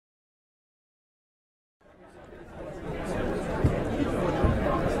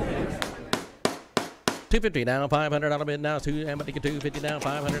$250 down, $500 bid now, $250 down,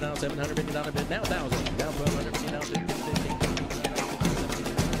 $500 down, $750 bid now, $1,000 down, $1,250 down,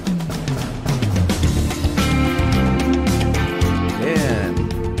 $250.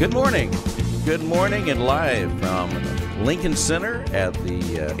 And good morning. Good morning and live from Lincoln Center at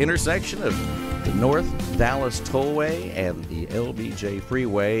the intersection of the North Dallas Tollway and the LBJ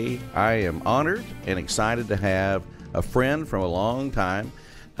Freeway. I am honored and excited to have a friend from a long time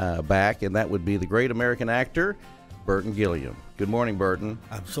back, and that would be the great American actor, Burton Gilliam. Good morning, Burton.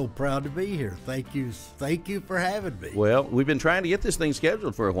 I'm so proud to be here. Thank you for having me. Well, we've been trying to get this thing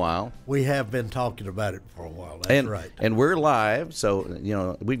scheduled for a while. We have been talking about it for a while. That's right. And we're live,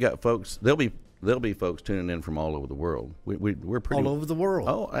 so we've got folks. There'll be folks tuning in from all over the world. We're pretty all over the world.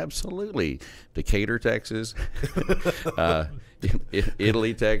 Oh, absolutely. Decatur, Texas,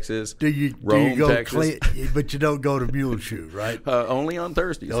 Italy, Texas. Rome, Texas. But you don't go to Muleshoe, right? Only on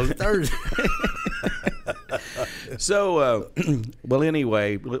Thursdays. On Thursday. So, well,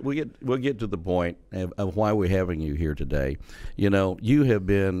 anyway, we'll get to the point of why we're having you here today. You have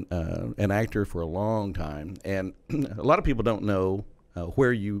been an actor for a long time, and a lot of people don't know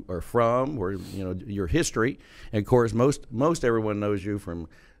where you are from, where your history. And of course, most everyone knows you from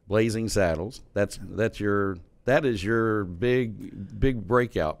Blazing Saddles. That is your big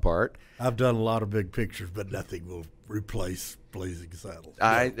breakout part. I've done a lot of big pictures, but nothing will replace Blazing Saddles.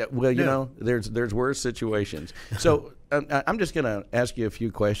 There's worse situations. So I'm just going to ask you a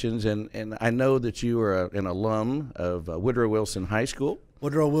few questions, and I know that you are an alum of Woodrow Wilson High School.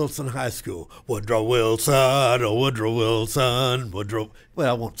 Woodrow Wilson High School. Woodrow Wilson, oh Woodrow Wilson, Woodrow. Well,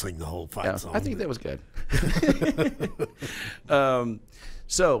 I won't sing the whole fight song. I think that was good.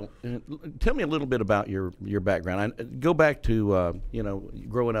 So, tell me a little bit about your background. Go back to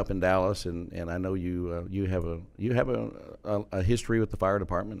growing up in Dallas, and I know you have a history with the fire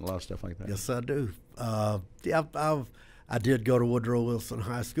department and a lot of stuff like that. Yes, I do. I did go to Woodrow Wilson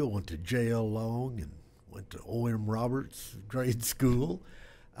High School. Went to J.L. Long and went to O.M. Roberts grade school.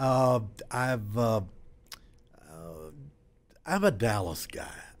 I'm a Dallas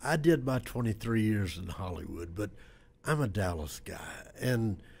guy. I did my 23 years in Hollywood, but I'm a Dallas guy,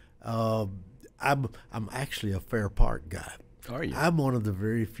 and I'm actually a Fair Park guy. Are you? I'm one of the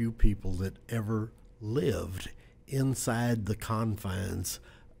very few people that ever lived inside the confines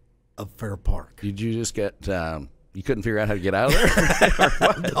of Fair Park. Did you just get? You couldn't figure out how to get out of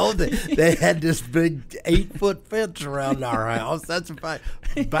there? No, they had this big 8-foot fence around our house. That's a fact.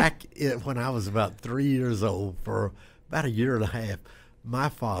 Back when I was about 3 years old, for about a year and a half, my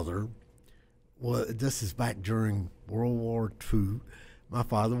father this is back during World War II. My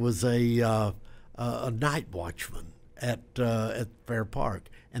father was a night watchman at Fair Park,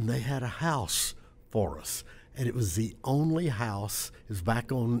 and they had a house for us, and it was the only house. It was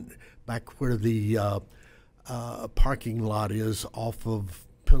back where the parking lot is off of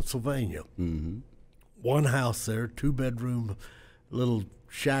Pennsylvania. Mm-hmm. One house there, 2-bedroom, little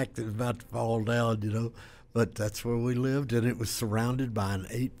shack that was about to fall down, But that's where we lived, and it was surrounded by an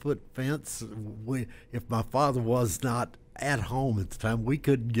 8-foot fence. If my father was not at home at the time, we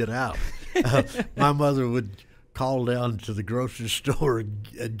couldn't get out. My mother would call down to the grocery store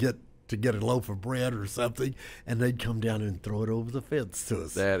and get a loaf of bread or something, and they'd come down and throw it over the fence to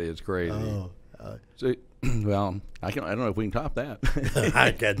us. That is crazy. Well, I don't know if we can top that.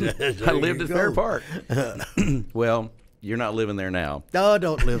 I lived at Fair Park. Well, you're not living there now. No, I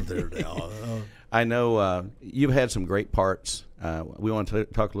don't live there now. I know you've had some great parts. We want to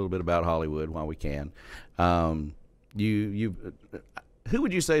talk a little bit about Hollywood while we can. Who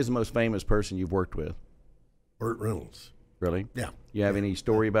would you say is the most famous person you've worked with? Burt Reynolds. Really? Yeah. You have any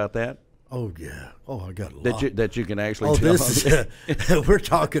story about that? Oh yeah. Oh, I got a lot. That you can actually tell. We're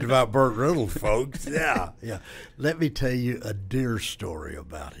talking about Burt Reynolds, folks. Yeah. Let me tell you a dear story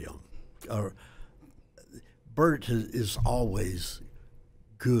about him. Burt is always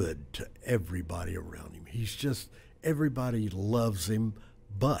good to everybody around him. Everybody loves him,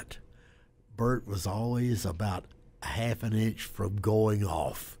 but Burt was always about a half an inch from going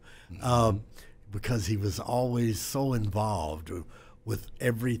off, because he was always so involved with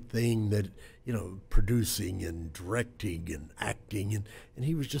everything that, producing and directing and acting, and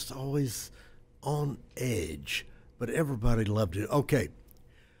he was just always on edge, but everybody loved it. Okay.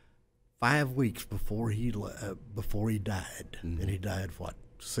 5 weeks before he died, and he died,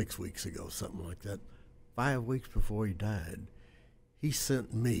 6 weeks ago, something like that. 5 weeks before he died, he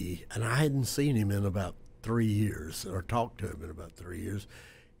sent me, and I hadn't seen him in about 3 years, or talked to him in about 3 years.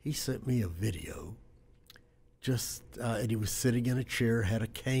 He sent me a video, and he was sitting in a chair, had a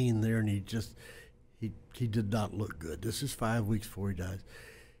cane there, and he did not look good. This is 5 weeks before he died.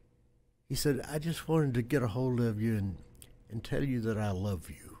 he said, I just wanted to get a hold of you and tell you that I love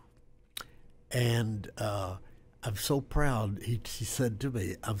you. And I'm so proud, he said to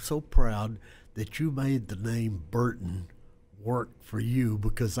me, I'm so proud that you made the name Burton work for you,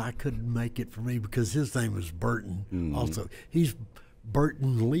 because I couldn't make it for me, because his name was Burton also. He's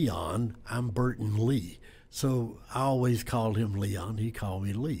Burton Leon, I'm Burton Lee. So I always called him Leon, he called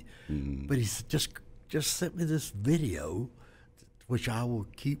me Lee. But he just sent me this video, which I will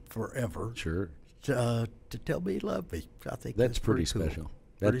keep forever. Sure. To tell me he loved me. I think that's pretty cool. special.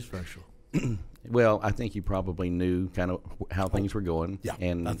 Pretty special. Well, I think you probably knew kind of how things were going. Yeah,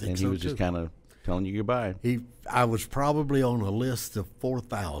 and I think he so was just too. kind of telling you goodbye. I was probably on a list of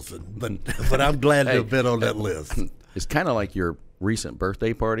 4,000, but I'm glad to have been on that list. It's kind of like your recent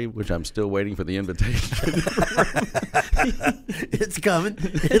birthday party, which I'm still waiting for the invitation. It's coming.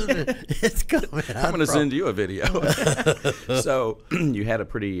 It's coming. I'm going to send you a video. So you had a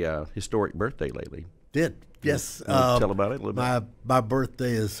pretty historic birthday lately. Did. Yes. Tell about it a little bit. My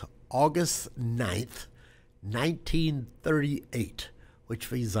birthday is August 9th, 1938,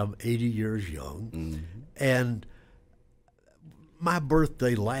 which means I'm 80 years young. And my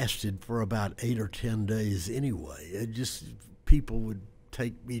birthday lasted for about 8 or 10 days anyway. It just, people would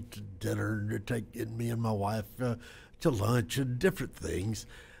take me to dinner, and take me and my wife to lunch and different things.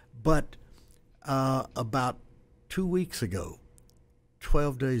 But about 2 weeks ago,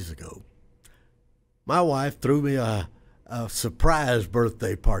 12 days ago, my wife threw me a surprise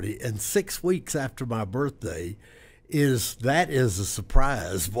birthday party, and 6 weeks after my birthday is a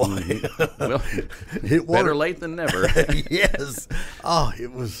surprise, boy. Well, It better late than never. Yes. Oh,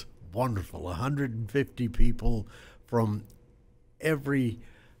 it was wonderful. 150 people from every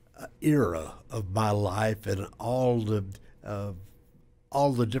era of my life, and all the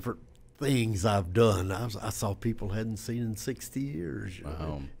different things I've done. I saw people I hadn't seen in 60 years.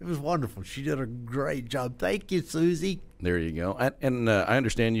 Wow. It was wonderful. She did a great job. Thank you, Susie. There you go. And I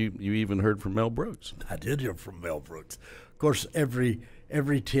understand you even heard from Mel Brooks. I did hear from Mel Brooks. Of course, every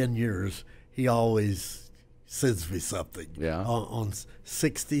 10 years, he always sends me something. Yeah. On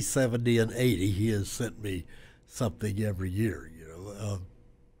 60, 70, and 80, he has sent me something every year.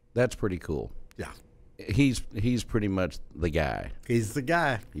 That's pretty cool. Yeah. He's pretty much the guy. He's the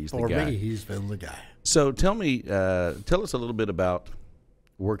guy. For me, he's been the guy. So tell us a little bit about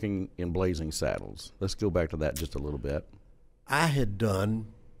working in Blazing Saddles. Let's go back to that just a little bit. I had done,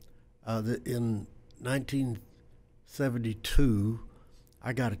 in 1972,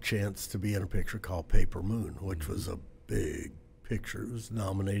 I got a chance to be in a picture called Paper Moon, which was a big picture. It was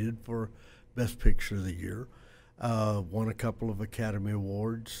nominated for Best Picture of the Year. Won a couple of Academy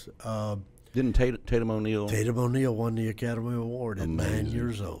Awards. Didn't Tatum O'Neal? Tatum O'Neal won the Academy Award at 9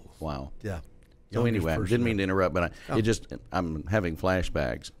 years old. Wow. Yeah. So anyway, I didn't mean to interrupt, but I'm having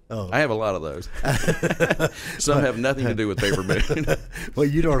flashbacks. Oh. I have a lot of those. Some have nothing to do with Paper Moon. Well,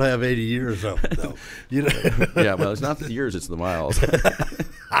 you don't have 80 years of it, though. Yeah, well, it's not the years, it's the miles. Hey,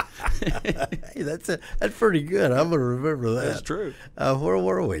 that's pretty good. I'm going to remember that. That's true. Where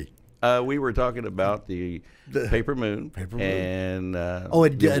were we? We were talking about the Paper Moon. And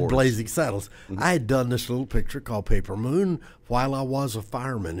and Blazing Saddles. I had done this little picture called Paper Moon while I was a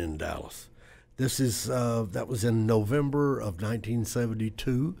fireman in Dallas. This is that was in November of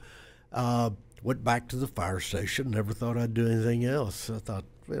 1972. Went back to the fire station. Never thought I'd do anything else. I thought,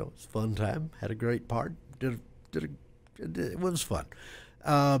 it's a fun time. Had a great part. It was fun.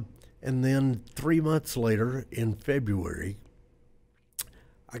 And then 3 months later, in February,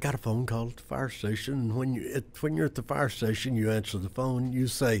 I got a phone call at the fire station. And when you're at the fire station, you answer the phone. You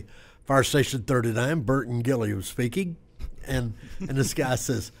say, "Fire Station 39, Burton Gilliam speaking," and this guy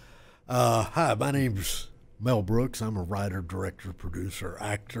says, "Hi, my name's Mel Brooks. I'm a writer, director, producer,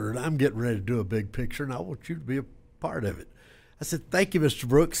 actor, and I'm getting ready to do a big picture, and I want you to be a part of it." I said, "Thank you, Mr.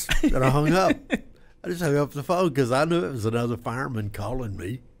 Brooks," and I hung up. I just hung up the phone because I knew it was another fireman calling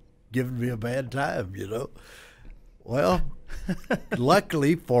me, giving me a bad time, Well,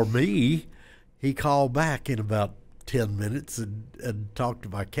 luckily for me, he called back in about 10 minutes and talked to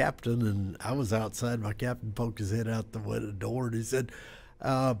my captain, and I was outside. My captain poked his head out the window door, and he said,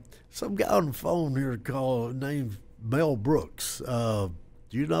 "Some guy on the phone here named Mel Brooks. Do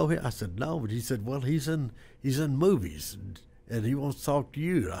you know him?" I said, "No," but he said, "Well, he's in movies, and he wants to talk to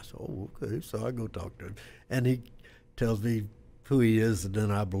you." And I said, "Oh, okay." So I go talk to him, and he tells me who he is, and then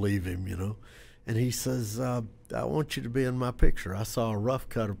I believe him, And he says, "I want you to be in my picture. I saw a rough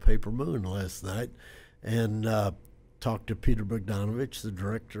cut of Paper Moon last night, and talked to Peter Bogdanovich, the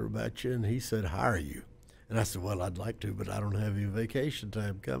director, about you, and he said hire you." And I said, well, I'd like to, but I don't have any vacation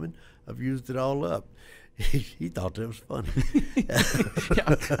time coming. I've used it all up. He thought that was funny. Yeah,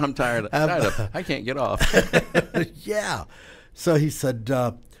 I'm tired. I can't get off. Yeah. So he said,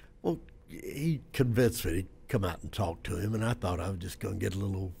 well, he convinced me to come out and talk to him, and I thought I was just going to get a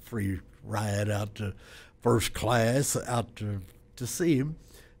little free ride out to first class out to see him.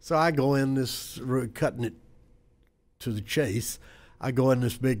 So I go in this, cutting it to the chase, I go in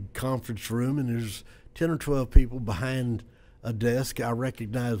this big conference room, and there's 10 or 12 people behind a desk. I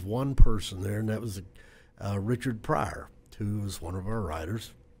recognize one person there, and that was Richard Pryor, who was one of our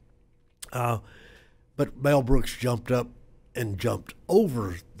writers. But Mel Brooks jumped up and jumped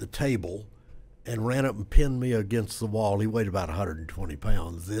over the table and ran up and pinned me against the wall. He weighed about 120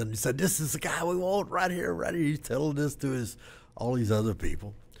 pounds. And he said, this is the guy we want right here, right here. He's telling this to all these other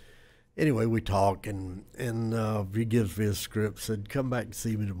people. Anyway, we talk, and he gives me a script, said, come back and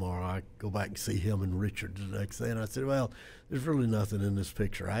see me tomorrow. I go back and see him and Richard the next day. And I said, well, there's really nothing in this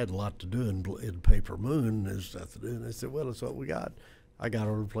picture. I had a lot to do in Paper Moon. There's nothing to do. And they said, well, that's what we got. I got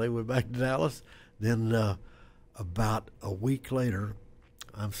on a plane, went back to Dallas. Then about a week later,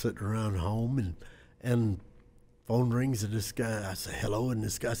 I'm sitting around home, and phone rings, and this guy, I say, hello, and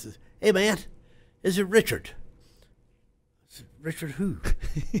this guy says, hey, man, is it Richard? I said, Richard who?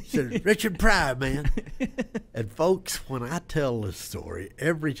 He said, Richard Pryor, man. And folks, when I tell this story,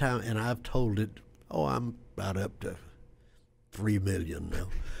 every time, and I've told it, I'm about up to 3 million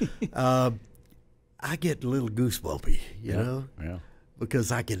now, I get a little goosebumpy, you know? Yeah. Because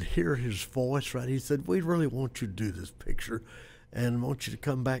I can hear his voice, right? He said, we really want you to do this picture, and want you to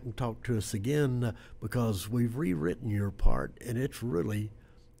come back and talk to us again because we've rewritten your part, and it's really,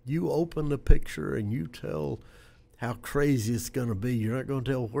 you open the picture and you tell how crazy it's going to be. You're not going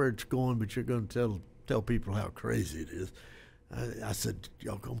to tell where it's going, but you're going to tell people how crazy it is. I said,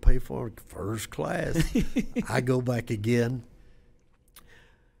 y'all going to pay for it? First class. I go back again,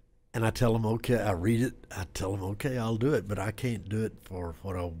 and I tell them, okay, I read it. I tell them, okay, I'll do it, but I can't do it for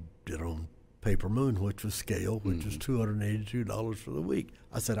what I did on Paper Moon, which was scale, which was $282 for the week.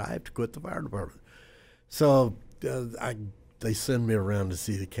 I said, I have to quit the fire department. So they send me around to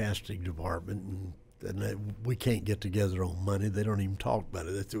see the casting department, and we can't get together on money. They don't even talk about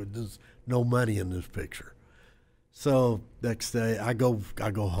it. There's no money in this picture. So next day, I go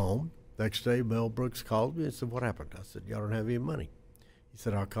home. Next day, Mel Brooks called me and said, what happened? I said, y'all don't have any money. He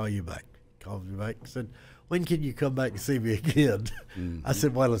said, I'll call you back. Called me back and said, when can you come back and see me again? I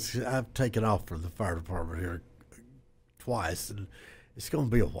said, well, I've taken off from the fire department here twice, and it's going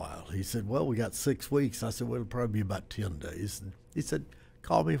to be a while. He said, well, we got 6 weeks. I said, well, it'll probably be about 10 days. And he said,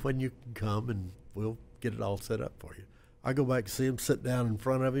 call me when you can come, and we'll get it all set up for you. I go back to see him, sit down in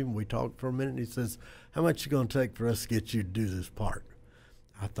front of him. We talked for a minute, and he says, how much you going to take for us to get you to do this part?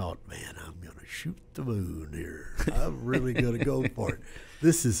 I thought, man, I'm going to shoot the moon here. I'm really going to go for it.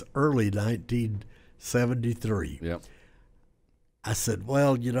 This is early 1973. Yep. I said,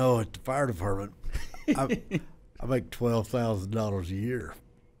 well, you know, at the fire department, I make $12,000 a year.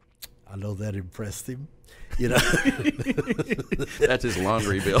 I know that impressed him. You know, that's his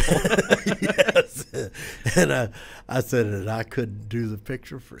laundry bill. Yes. And I said that I couldn't do the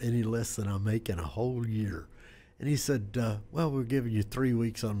picture for any less than I make in a whole year. And he said, well, we're giving you 3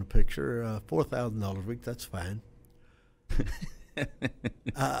 weeks on the picture, $4,000 a week. That's fine.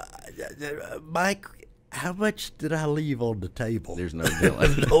 Mike, how much did I leave on the table? There's no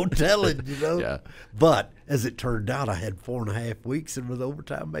telling. No telling, you know. Yeah. But as it turned out, I had 4.5 weeks, and with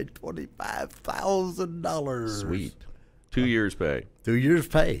overtime, made $25,000. Sweet. 2 years' pay. 2 years'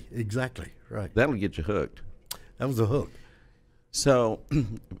 pay, exactly, right. That'll get you hooked. That was a hook. So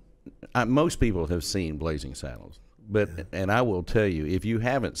most people have seen Blazing Saddles, and I will tell you, if you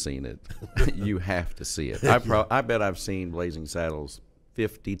haven't seen it, you have to see it. I bet I've seen Blazing Saddles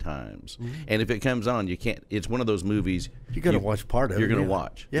 50 times, and if it comes on, you can't. It's one of those movies you're going to watch part of it. You're going to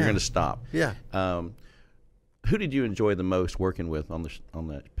watch. Yeah. You're going to stop. Yeah. Who did you enjoy the most working with on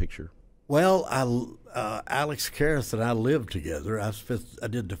that picture? Well, Alex Karras and I lived together. I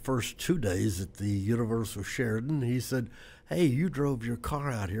did the first 2 days at the Universal Sheridan. He said, hey, you drove your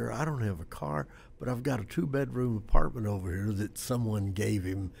car out here. I don't have a car, but I've got a 2-bedroom apartment over here that someone gave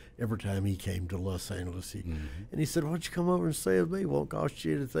him every time he came to Los Angeles. And he said, why don't you come over and stay with me? It won't cost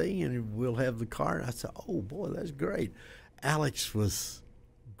you anything, and we'll have the car. And I said, oh, boy, that's great. Alex was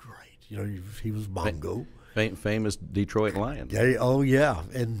great. You know, he was Bongo. Famous Detroit Lion. Yeah, oh, yeah.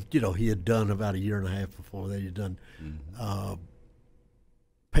 And, you know, he had done about a year and a half before that, he had done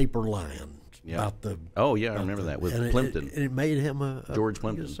Paper Lion. Yeah. About the I remember that with Plimpton. And it made him a George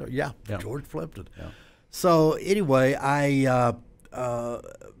Plimpton. Yeah, George Plimpton. Yeah. So anyway, I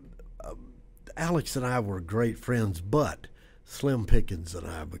Alex and I were great friends, but Slim Pickens and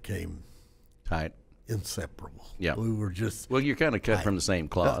I became tight, inseparable. Yeah, we were just. Well, you're kind of cut from the same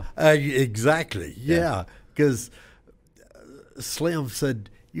cloth. Exactly. Yeah, because Slim said,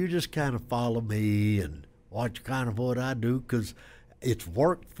 "You just kind of follow me and watch kind of what I do, because it's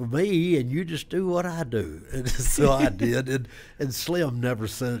worked for me, and you just do what I do." And so I did. And Slim never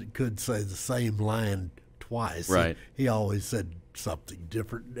could say the same line twice. Right. He always said something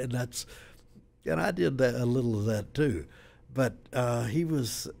different, and I did that, a little of that too. But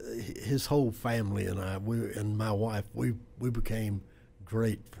his whole family and I, and my wife, we became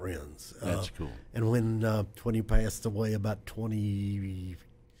great friends. That's cool. And when he passed away about 5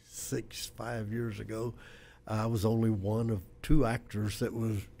 years ago, I was only one of 2 actors that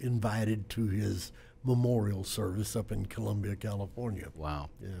was invited to his memorial service up in Columbia, California. Wow.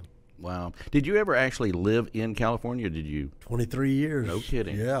 Yeah. Wow. Did you ever actually live in California? Did you? 23 years. No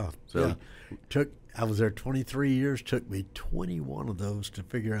kidding. Yeah. So yeah. I was there 23 years. Took me 21 of those to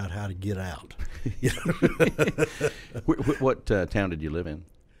figure out how to get out. What town did you live in?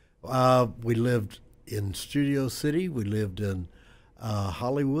 We lived in Studio City. We lived in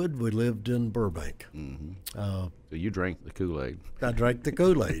Hollywood. We lived in Burbank. Mm-hmm. So you drank the Kool-Aid. I drank the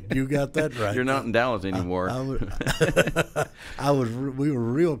Kool-Aid. You got that right. You're not in Dallas anymore. We were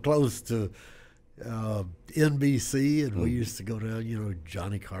real close to NBC, and we used to go down.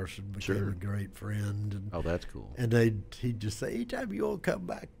 Johnny Carson became a great friend. And, that's cool. And he'd just say, "Anytime you want to come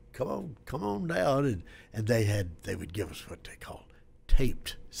back, come on down." And they would give us what they called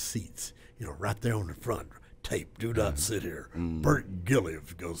taped seats. Right there on the front. Tape. Do not sit here. Burton Gilliam,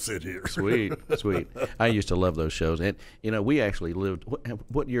 go sit here. Sweet, sweet. I used to love those shows. And, we actually lived.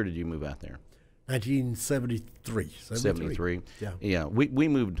 What year did you move out there? 1973. 73. Yeah. Yeah. We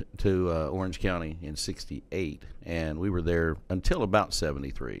moved to Orange County in '68, and we were there until about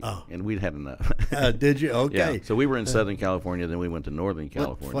 '73. Oh. And we'd had enough. Did you? Okay. Yeah. So we were in Southern California, then we went to Northern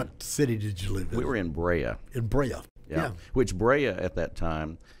California. What city did you live in? We were in Brea. In Brea. Yeah. Which Brea at that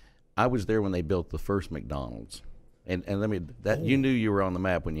time, I was there when they built the first McDonald's. And you knew you were on the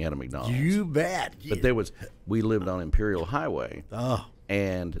map when you had a McDonald's. You bet. But we lived on Imperial Highway. Oh.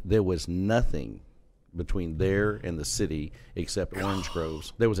 And there was nothing between there and the city except orange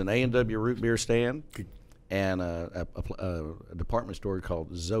groves. There was an A&W root beer stand and a department store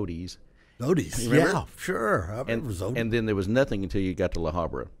called Zodi's. Zodi's, yeah, sure. I remember Zodi's. And then there was nothing until you got to La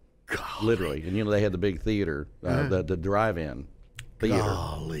Habra, literally. And they had the big theater, the drive-in theater.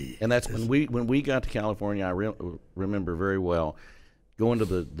 Golly. And that's when we got to California. I remember very well going to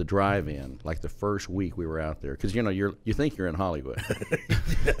the drive-in like the first week we were out there, because you think you're in Hollywood.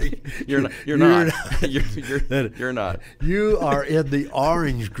 You're not. You're not. You are in the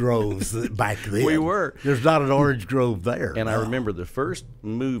orange groves back then. We were. There's not an orange grove there. And I remember the first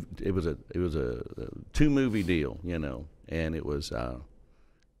move. It was a 2-movie deal, and it was the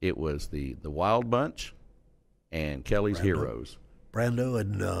Wild Bunch and Kelly's Heroes. Brando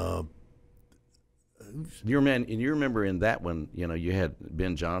and. You remember in that one, you had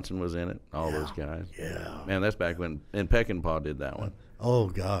Ben Johnson was in it, all those guys. Yeah. Man, that's back when, and Peckinpah did that one. Oh,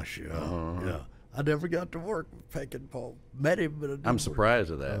 gosh, yeah. Yeah. I never got to work with Peckinpah. Met him, but I'm surprised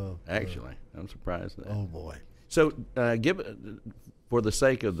of that, actually. I'm surprised of that. Oh, boy. So, for the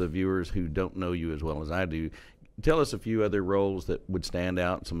sake of the viewers who don't know you as well as I do, tell us a few other roles that would stand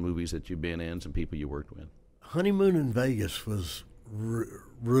out, some movies that you've been in, some people you worked with. Honeymoon in Vegas was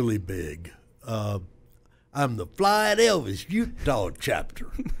really big. I'm the Flying Elvis Utah chapter.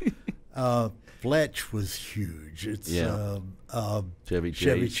 Fletch was huge. It's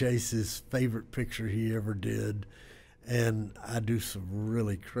Chevy Chase's favorite picture he ever did, and I do some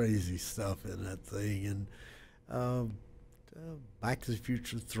really crazy stuff in that thing. And Back to the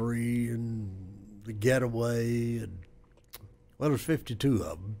Future 3 and The Getaway, and there's 52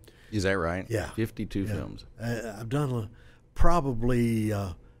 of them. Is that right? Yeah, 52 films. I've done probably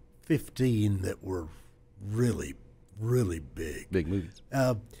 15 that were really, really big. Big movies.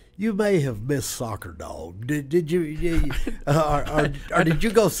 You may have missed Soccer Dog. Did you or did you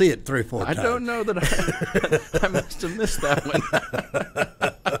go see it 3 or 4 times? I don't know that I must have missed that one.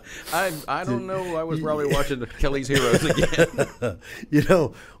 I don't know. I was probably watching Kelly's Heroes again.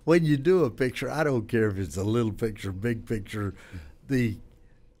 When you do a picture, I don't care if it's a little picture, big picture, the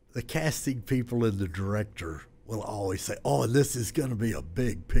casting people and the director will always say, "Oh, this is going to be a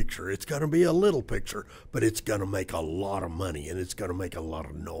big picture. It's going to be a little picture, but it's going to make a lot of money and it's going to make a lot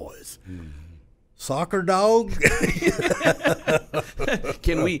of noise." Soccer Dog?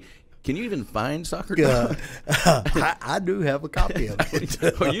 Can you even find Soccer Dog? I do have a copy of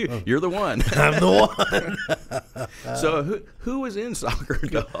it. You're the one. I'm the one. So who was in Soccer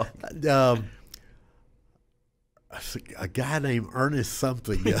Dog? a guy named Ernest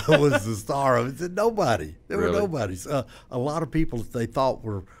something was the star of it. Said nobody. There were nobodies. A lot of people they thought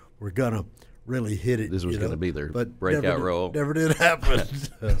were gonna really hit it. This was going to be their but breakout role. Never did happen.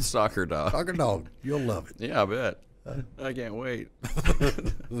 Soccer dog. Soccer dog. You'll love it. Yeah, I bet. I can't wait.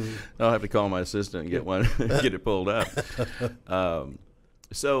 I'll have to call my assistant and get one, get it pulled up.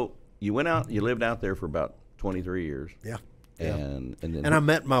 So you went out. You lived out there for about 23 years. Yeah. And then I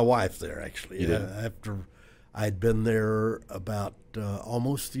met my wife there actually. You did? After I'd been there about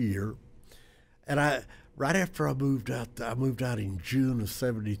almost a year, and right after I moved out in June of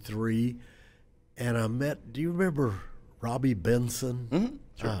 '73, and I met. Do you remember Robbie Benson? Mm-hmm.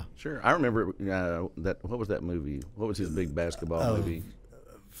 Sure, sure. I remember that. What was that movie? What was his big basketball movie?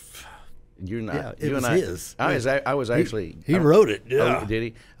 You and I. It was his. I was actually. He wrote it. Yeah. Oh, did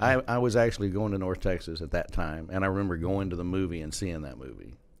he? I was actually going to North Texas at that time, and I remember going to the movie and seeing that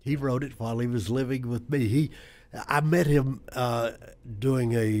movie. He wrote it while he was living with me. I met him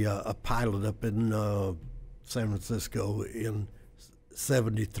doing a pilot up in San Francisco in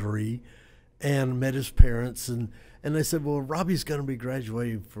 '73, and met his parents, and they said, "Well, Robbie's going to be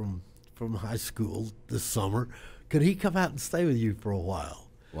graduating from high school this summer. Could he come out and stay with you for a while?"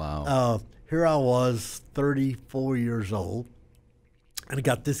 Wow. Here I was, 34 years old, and I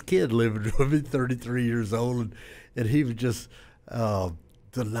got this kid living with me, 33 years old, and he was just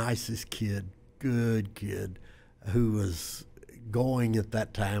the nicest kid, good kid, who was going at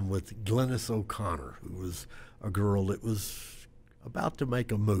that time with Glennis O'Connor, who was a girl that was about to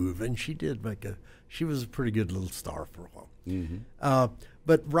make a move, and she was a pretty good little star for a while. Mm-hmm.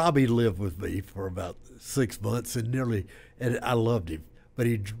 But Robbie lived with me for about 6 months, and I loved him, but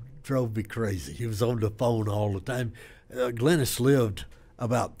he drove me crazy. He was on the phone all the time. Glennis lived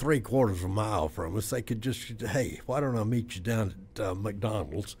about 3/4 of a mile from us. They could just, hey, why don't I meet you down at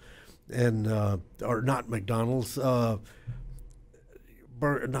McDonald's, and or not McDonald's, not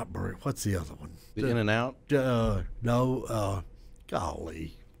Burger. What's the other one? The In-N-Out? No,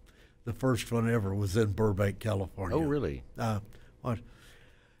 golly, the first one ever was in Burbank, California. Oh, really? What?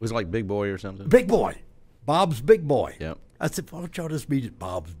 Was it like Big Boy or something? Big Boy, Bob's Big Boy. Yep. I said, why don't y'all just meet at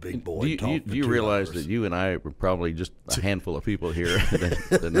Bob's Big Boy? Do you realize that you and I were probably just a handful of people here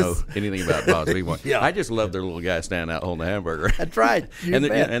that know anything about Bob's Big Boy? Yeah. I just love their little guy standing out holding a hamburger. That's right.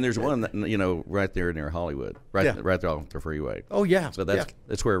 And there's one that, right there near Hollywood, right there off the freeway. Oh yeah. So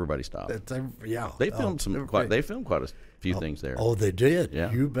that's where everybody stopped. They filmed they filmed quite a few things there. Oh, they did.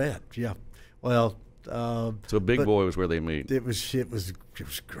 Yeah. You bet. Yeah. Well. So Big Boy was where they meet. It was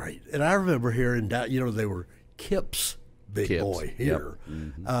great, and I remember hearing that they were Kip's Big Boy here, yep.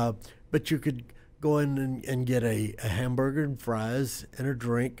 Mm-hmm. But you could go in and get a hamburger and fries and a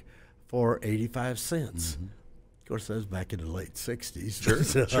drink for 85 cents. Mm-hmm. Of course, that was back in the late 60s. Sure,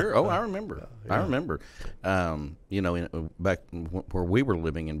 sure. Oh, I remember. Yeah. I remember. Back where we were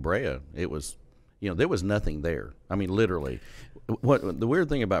living in Brea, it was, there was nothing there. I mean, literally. What the weird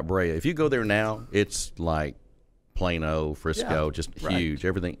thing about Brea, if you go there now, it's like Plano, Frisco, just huge.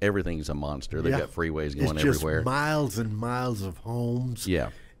 Right. Everything's a monster. They've got freeways going everywhere. Just miles and miles of homes. Yeah.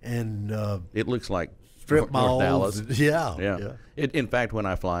 And it looks like strip malls. North Dallas. Yeah. In fact, when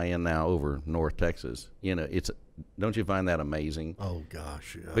I fly in now over North Texas, don't you find that amazing? Oh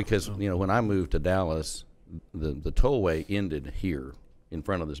gosh, yeah. Because when I moved to Dallas, the tollway ended here in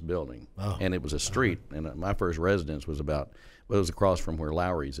front of this building, and it was a street. And my first residence was it was across from where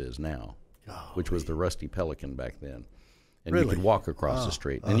Lowry's is now, which was the Rusty Pelican back then. And you could walk across the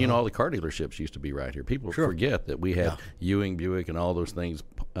street. And, all the car dealerships used to be right here. People forget that we had Ewing, Buick, and all those things,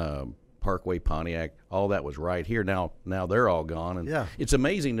 Parkway, Pontiac, all that was right here. Now they're all gone. And it's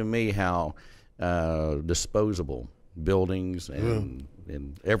amazing to me how disposable buildings and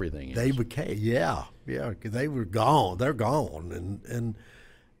everything is. They became, because they were gone. They're gone. And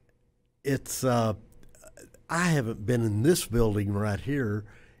it's, I haven't been in this building right here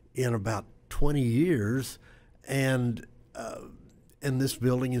in about 20 years, and this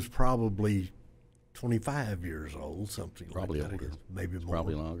building is probably 25 years old, something probably like that. Older. Maybe more.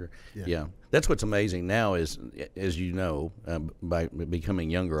 Probably longer. Yeah. That's what's amazing now is, as you know, by becoming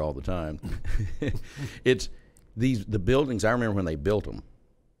younger all the time, it's the buildings. I remember when they built them,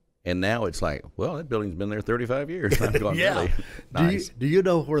 and now it's like, well, that building's been there 35 years. I'm going, really? Nice. Do you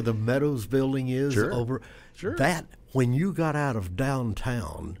know where the Meadows building is? Sure. Sure. That, when you got out of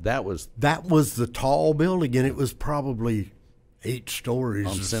downtown, that was the tall building, and it was probably 8 stories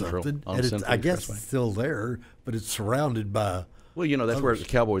on or Central, something. on and Central I guess Expressway. it's still there, but it's surrounded by. Well, that's where the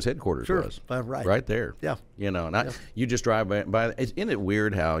Cowboys headquarters was. Right there. Yeah. And you just drive by. Isn't it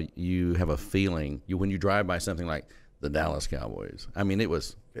weird how you have a feeling when you drive by something like The Dallas Cowboys. I mean, that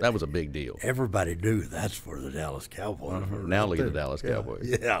was a big deal. Everybody knew that's for the Dallas Cowboys. Now look at the Dallas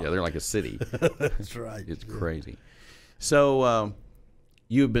Cowboys. Yeah, they're like a city. That's right. It's crazy. So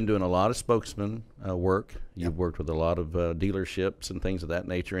you've been doing a lot of spokesman work. You've worked with a lot of dealerships and things of that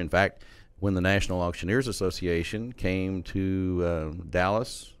nature. In fact, when the National Auctioneers Association came to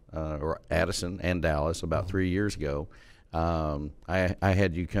Dallas, or Addison and Dallas about 3 years ago, I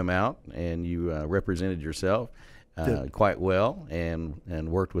had you come out and you represented yourself quite well and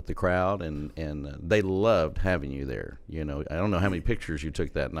worked with the crowd, and they loved having you there. You know, I don't know how many pictures you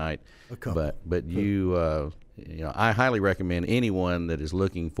took that night, but you I highly recommend anyone that is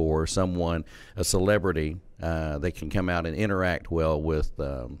looking for someone, a celebrity, that can come out and interact well with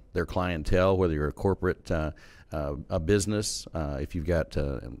their clientele, whether you're a corporate, a business, if you've got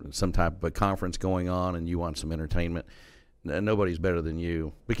some type of a conference going on and you want some entertainment. Nobody's better than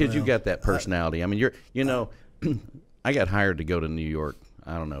you because you've got that personality. I mean, I got hired to go to New York.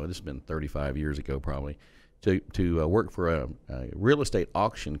 I don't know. This has been 35 years ago, probably, to work for a real estate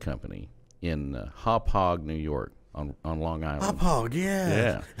auction company in Hop Hog, New York, on Long Island. Hop Hog,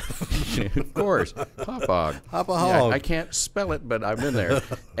 yeah. Of course, Hop Hog. Hop Hog. Yeah, I can't spell it, but I've been there.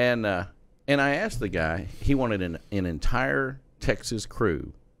 And I asked the guy. He wanted an entire Texas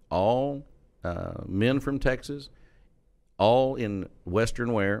crew, all men from Texas, all in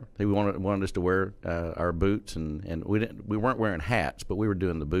Western wear. They wanted us to wear our boots, and we weren't wearing hats, but we were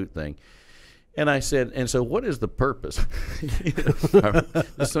doing the boot thing. And I said, and so what is the purpose?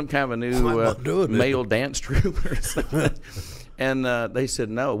 Some kind of a new male dance troupe or something? And they said,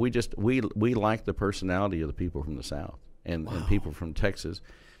 no, we like the personality of the people from the South and people from Texas.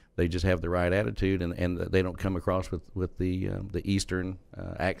 They just have the right attitude, and they don't come across with the Eastern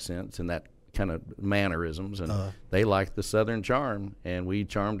accents and that kind of mannerisms, and they like the Southern charm, and we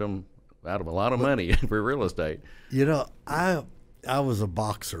charmed them out of a lot of money for real estate. You know, I was a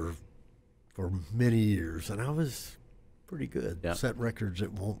boxer for many years, and I was pretty good. Yeah. Set records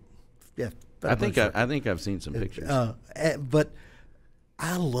that won't. Yeah, I think I've seen some pictures. But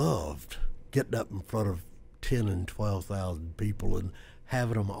I loved getting up in front of 10 and 12,000 people and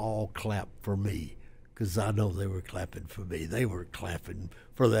having them all clap for me, because I know they were clapping for me. They were clapping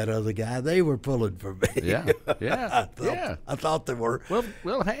for that other guy. They were pulling for me. Yeah. I thought they were.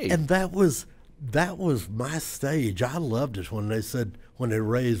 Well, hey. And that was my stage. I loved it when they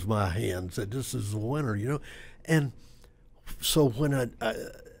raised my hand, said, "This is the winner," you know. And so when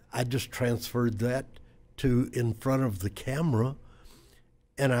I just transferred that to in front of the camera,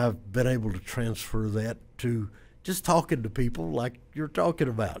 and I've been able to transfer that to just talking to people like you're talking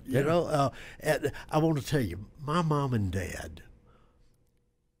about, you know. And I want to tell you, my mom and dad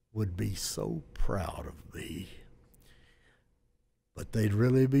would be so proud of me, but they'd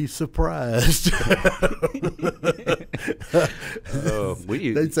really be surprised.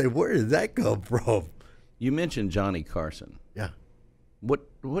 They'd say, "Where did that come from?" You mentioned Johnny Carson. Yeah. What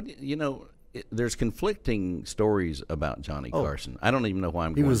you know? There's conflicting stories about Johnny Carson. I don't even know why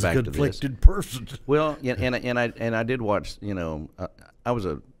I'm going back to this. He was a conflicted person. Well, and I did watch. You know, I was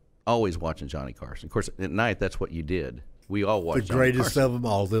always watching Johnny Carson. Of course, at night that's what you did. We all watched the greatest of them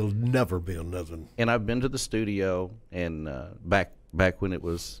all. There'll never be another. And I've been to the studio, and back when it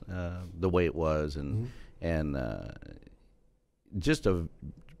was the way it was, and just a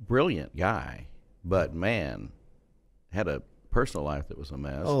brilliant guy, but man, had a personal life that was a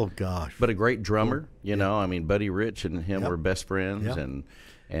mess. Oh gosh! But a great drummer, you know. I mean, Buddy Rich and him were best friends, and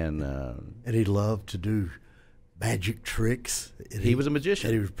he loved to do magic tricks. He was a magician,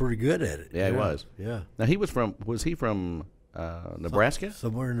 and he was pretty good at it. Yeah, he was. Yeah. Now was he from Nebraska?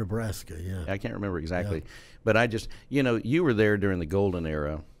 Somewhere in Nebraska. Yeah. I can't remember exactly, but I just, you know, you were there during the golden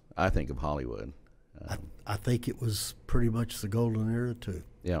era, I think, of Hollywood. I think it was pretty much the golden era too.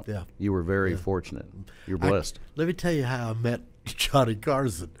 Yeah. Yeah. You were very fortunate. You're blessed. Let me tell you how I met Johnny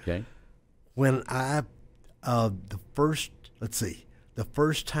Carson. Okay. When I the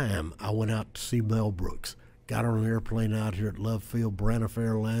first time I went out to see Mel Brooks, got on an airplane out here at Love Field, Braniff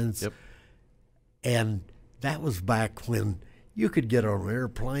Airlines. Yep. And that was back when you could get on an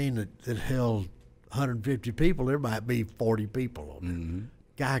airplane that held 150 people. There might be 40 people on it. Mm-hmm.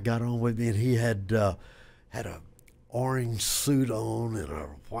 Guy got on with me, and he had a orange suit on and a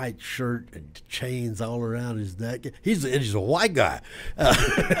white shirt and chains all around his neck. He's a white guy,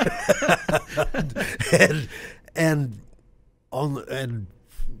 and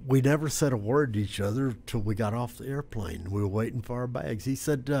we never said a word to each other till we got off the airplane. We were waiting for our bags. He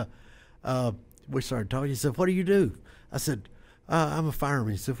said, we started talking. He said, "What do you do?" I said, "I'm a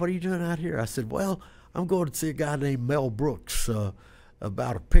fireman." He said, "What are you doing out here?" I said, "Well, I'm going to see a guy named Mel Brooks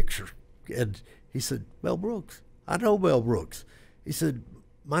about a picture." And he said, "Mel Brooks?" I know Mel Brooks. He said,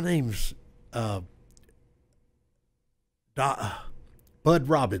 my name's Bud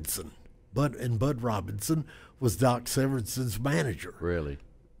Robinson. Bud Robinson was Doc Severson's manager. Really?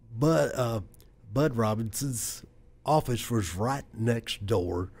 But Bud Robinson's office was right next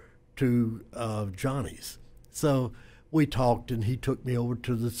door to Johnny's. So we talked, and he took me over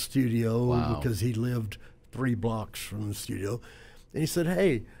to the studio. Wow. Because he lived 3 blocks from the studio. And he said,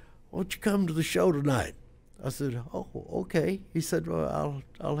 hey, won't you come to the show tonight? I said, oh, okay. He said, well,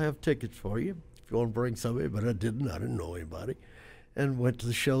 I'll have tickets for you if you want to bring somebody. But I didn't know anybody. And went to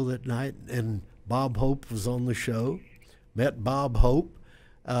the show that night, and Bob Hope was on the show. Met Bob Hope.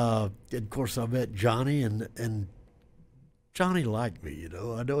 And of course, I met Johnny, and Johnny liked me,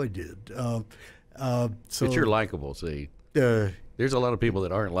 I know he did. So, but you're likable, see. There's a lot of people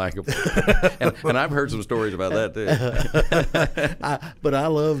that aren't likable. and I've heard some stories about that, too. But I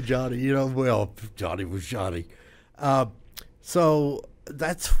love Johnny, well, Johnny was Johnny. So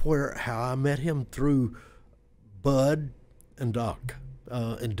that's how I met him, through Bud and Doc.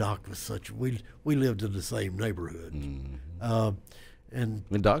 And Doc was we lived in the same neighborhood. Mm-hmm.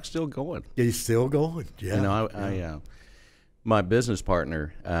 And Doc's still going. He's still going, yeah. I my business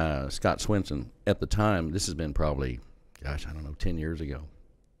partner, Scott Swinson, at the time, this has been probably, 10 years ago.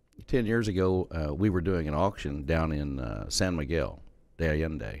 10 years ago, we were doing an auction down in San Miguel de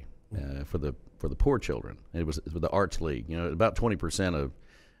Allende for the poor children. It was the Arts League. About 20% of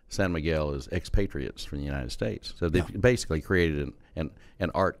San Miguel is expatriates from the United States. So they basically created an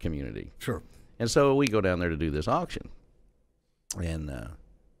art community. Sure. And so we go down there to do this auction. And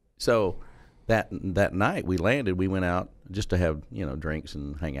so that night we landed, we went out just to have, drinks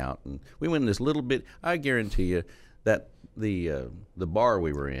and hang out. And we went in this little bit. I guarantee you that the bar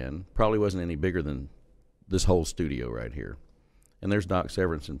we were in probably wasn't any bigger than this whole studio right here. And there's Doc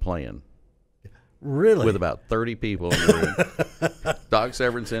Severinsen playing. Really? With about 30 people in the room. Doc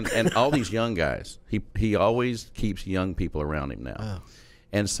Severinsen and all these young guys. He always keeps young people around him now. Wow.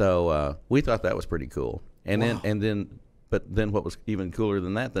 And so we thought that was pretty cool. And But then what was even cooler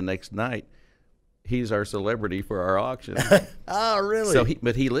than that, the next night, he's our celebrity for our auction. Oh, really? So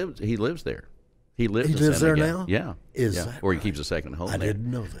he lives there. He lives there now? Yeah. Is yeah. that Or he right? keeps a second home I there. didn't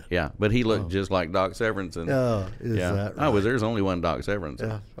know that. Yeah, but he looked just like Doc Severinsen. Oh, is that right? Oh, well, there's only one Doc Severinsen.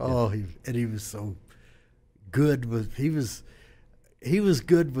 Yeah. Oh, he was so good with, he was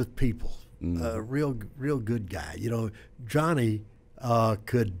good with people. Real good guy. Johnny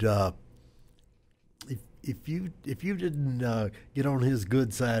could, if you didn't get on his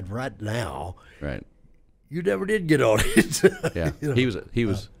good side right now, right, you never did get on it. Yeah,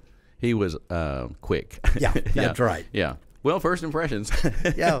 he was quick. Yeah, that's right. Yeah. Well, first impressions.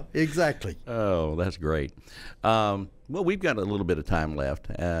 Yeah, exactly. Oh, that's great. Well, we've got a little bit of time left.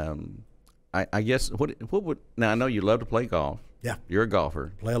 I guess what would, now I know you love to play golf. Yeah, you're a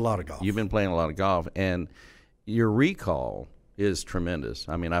golfer. Play a lot of golf. You've been playing a lot of golf, and your recall is tremendous.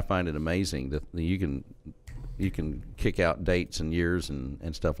 I mean, I find it amazing that you can kick out dates and years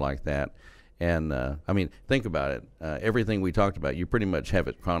and stuff like that. And I mean, think about it. Everything we talked about, you pretty much have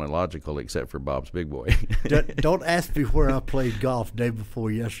it chronological, except for Bob's Big Boy. Don't ask me where I played golf day before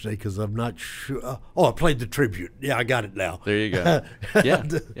yesterday, because I'm not sure. I played the Tribute. Yeah, I got it now. There you go. Yeah,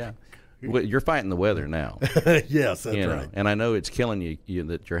 yeah. Well, you're fighting the weather now. Yes, that's right. And I know it's killing you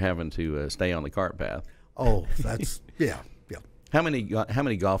that you're having to stay on the cart path. Oh, that's yeah. How many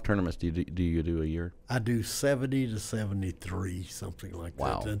golf tournaments do you do a year? I do 70 to 73, something like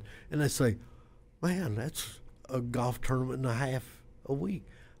wow. that. And they say, man, that's a golf tournament and a half a week.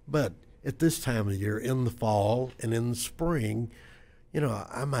 But at this time of the year, in the fall and in the spring,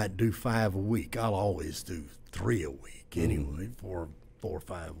 I might do 5 a week. I'll always do 3 a week anyway, 4 or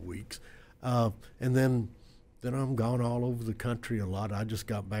 5 weeks. And then I'm gone all over the country a lot. I just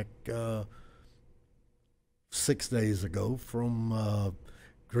got back 6 days ago from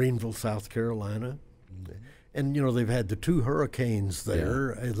Greenville, South Carolina. Mm-hmm. And, they've had the 2 hurricanes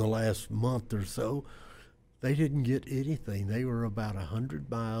there in the last month or so. They didn't get anything. They were about 100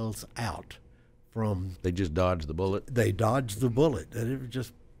 miles out from... They just dodged the bullet? They dodged the bullet, and it was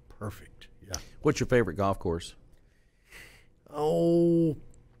just perfect. Yeah. What's your favorite golf course? Oh,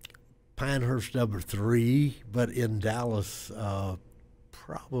 Pinehurst #3, but in Dallas...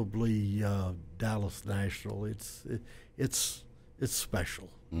 probably Dallas National. It's special.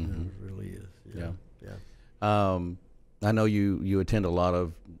 Mm-hmm. It really is. Yeah. Yeah. I know you attend a lot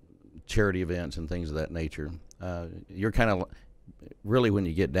of charity events and things of that nature. You're kind of really, when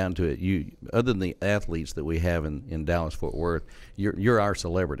you get down to it, you, other than the athletes that we have in Dallas Fort Worth, you're our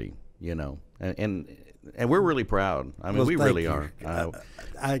celebrity. And we're really proud. I mean, well, we really you. are.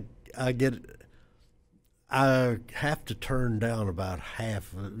 I I have to turn down about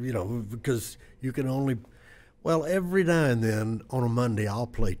half, because you can only, well, every now and then on a Monday I'll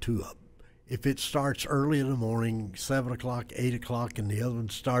play 2 of them. If it starts early in the morning, 7 o'clock, 8 o'clock, and the other one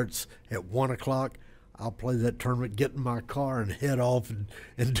starts at 1 o'clock, I'll play that tournament, get in my car, and head off and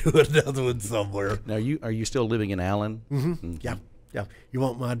do another one somewhere. Now, are you still living in Allen? Mm-hmm. Mm-hmm. Yeah, yeah. You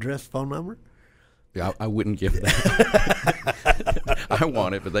want my address, phone number? Yeah, I wouldn't give that. I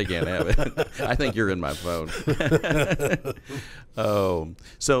want it, but they can't have it. I think you're in my phone. Oh,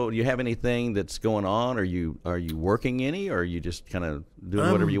 so do you have anything that's going on? Are you working any, or are you just kind of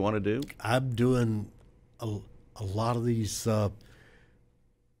doing whatever you want to do? I'm doing a lot of these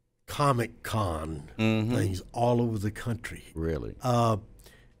Comic Con things all over the country. Really?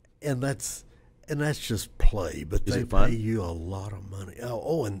 And that's just play, but they pay you a lot of money.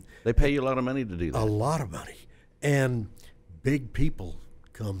 And they pay you a lot of money to do that. A lot of money, and big people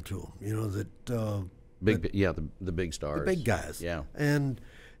come to them. You know that the big stars, the big guys. Yeah, and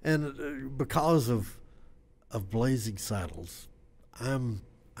because of Blazing Saddles, I'm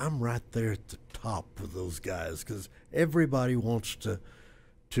right there at the top with those guys because everybody wants to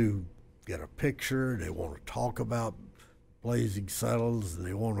get a picture. They want to talk about Blazing Saddles, and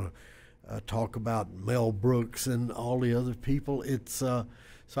they want to talk about Mel Brooks and all the other people. It's so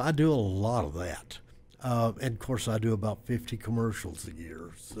I do a lot of that, and of course I do about 50 commercials a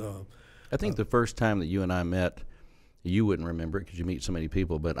year. So I think the first time that you and I met, you wouldn't remember it because you meet so many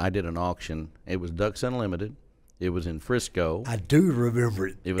people, but I did an auction. It was Ducks Unlimited. It was in Frisco. I do remember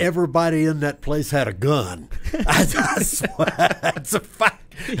it. Everybody in that place had a gun. I swear, that's a fact.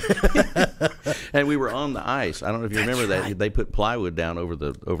 And we were on the ice. I don't know if you remember that. They put plywood down over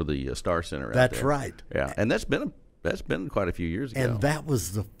the Star Center. That's there. Right. Yeah, and that's been quite a few years ago. And that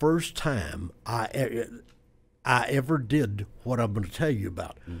was the first time I ever did what I'm going to tell you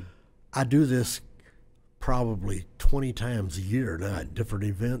about. I do this probably 20 times a year now at different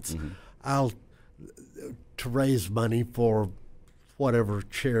events. I'll to raise money for whatever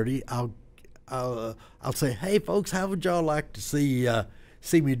charity. I'll say, hey folks, how would y'all like to see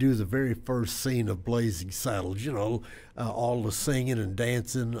me do the very first scene of Blazing Saddles? You know, all the singing and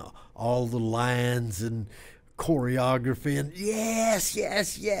dancing, all the lines and choreography, and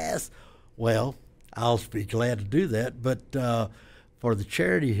yes. Well, I'll be glad to do that, but for the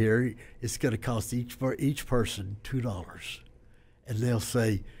charity here, it's going to cost each person $2, and they'll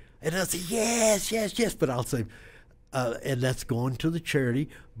say, yes, but I'll say, and that's going to the charity,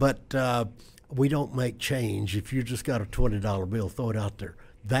 but we don't make change. If you just got a $20 bill, throw it out there.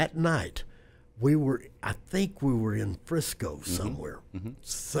 That night, I think we were in Frisco somewhere,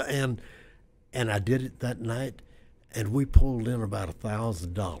 so, and I did it that night, and we pulled in about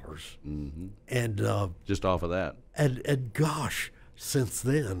 $1,000, and just off of that, and gosh, since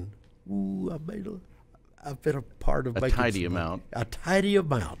then, I've been a part of a tidy amount. A tidy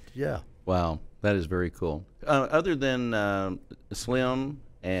amount, yeah. Wow, that is very cool. Other than Slim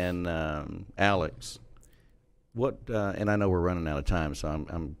and Alex, what? And I know we're running out of time, so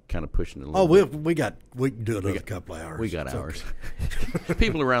I'm kind of pushing it a little. We can do another couple of hours. We got hours. Okay.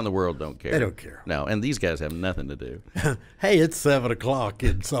 People around the world don't care. They don't care. No, and these guys have nothing to do. Hey, it's 7 o'clock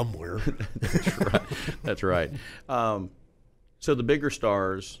in somewhere. That's right. That's right. So the bigger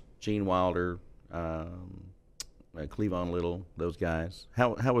stars, Gene Wilder, Cleavon Little, those guys.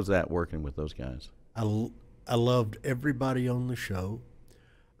 How was that working with those guys? I loved everybody on the show.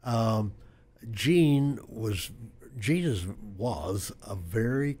 Gene was a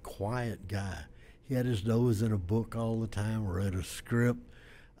very quiet guy. He had his nose in a book all the time, or read a script,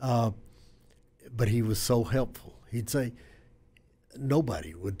 but he was so helpful. He'd say,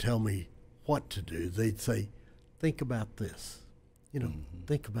 nobody would tell me what to do. They'd say, think about this.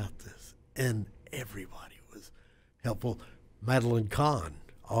 Think about this. And everybody was helpful. Madeline Kahn,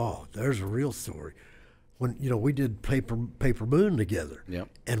 there's a real story. When we did Paper Moon together,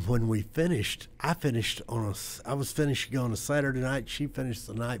 and when we finished, I was finishing on a Saturday night. She finished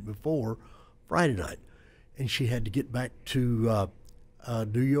the night before, Friday night, and she had to get back to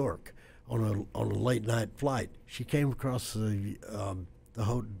New York on a late night flight. She came across the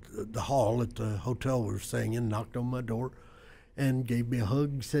hall at the hotel we were staying in, knocked on my door, and gave me a hug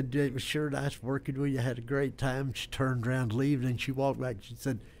and said, it was sure nice working with you. Had a great time. She turned around to leave, and she walked back. She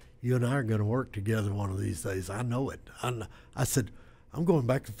said, you and I are going to work together one of these days. I know it. I said, I'm going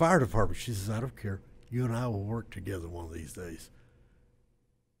back to the fire department. She says, I don't care. You and I will work together one of these days.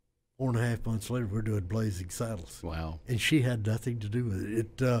 4.5 months later, we're doing Blazing Saddles. Wow. And she had nothing to do with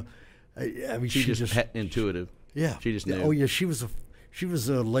it. I mean, she just intuitive. Yeah. She just knew. Oh, yeah. She was she was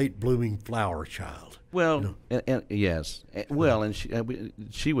a late blooming flower child. Well, and yes, well, and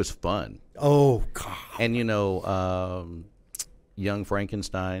she was fun. Oh God! And Young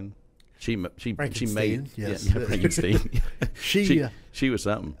Frankenstein. She made yes. Frankenstein. she was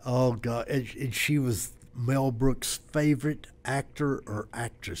something. Oh God! And she was Mel Brooks' favorite actor or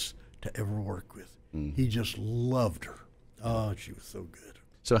actress to ever work with. Mm-hmm. He just loved her. Oh, she was so good.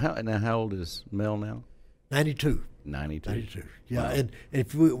 So how old is Mel now? 92. 92. Yeah, Wow. and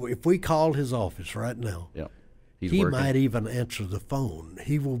if we called his office right now, Yeah. He might even answer the phone.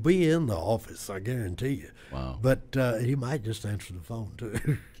 He will be in the office, I guarantee you. Wow. But he might just answer the phone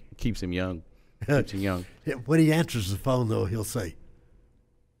too. Keeps him young. Keeps him young. When he answers the phone, though, he'll say,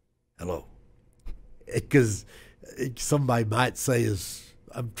 "Hello," because somebody might say,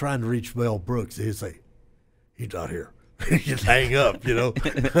 "I'm trying to reach Mel Brooks." He'll say, "He's not here." Just hang up,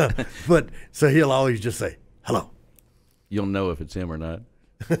 But so he'll always just say, "Hello." You'll know if it's him or not.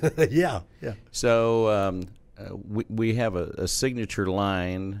 Yeah. So we have a signature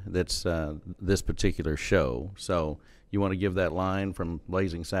line that's this particular show. So you want to give that line from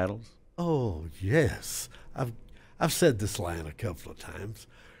Blazing Saddles? Oh yes, I've said this line a couple of times.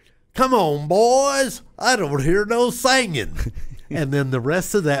 "Come on, boys! I don't hear no singing." And then the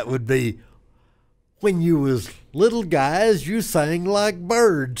rest of that would be, "When you was little guys, you sang like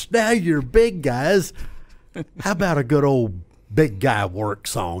birds. Now you're big guys. How about a good old big guy work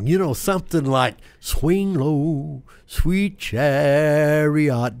song? Something like Swing Low, Sweet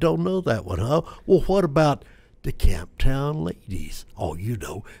Chariot." Don't know that one, huh? Well, what about the Camptown Ladies? Oh,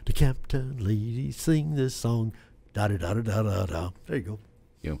 the Camptown Ladies sing this song. Da-da-da-da-da-da. There you go.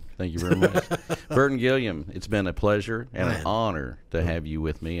 Thank you very much. Burton Gilliam, it's been a pleasure and an honor to have you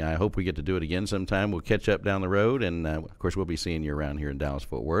with me. I hope we get to do it again sometime. We'll catch up down the road, and of course we'll be seeing you around here in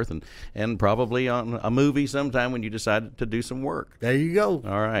Dallas-Fort Worth, and probably on a movie sometime when you decide to do some work. There you go.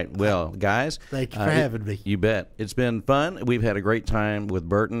 All right. Well, guys, thank you for having me. You bet. It's been fun. We've had a great time with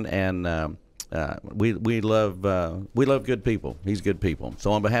Burton, and we love good people. He's good people.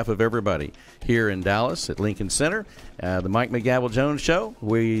 So on behalf of everybody here in Dallas at Lincoln Center, the Mike McGavel Jones Show,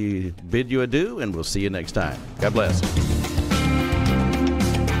 we bid you adieu, and we'll see you next time. God bless.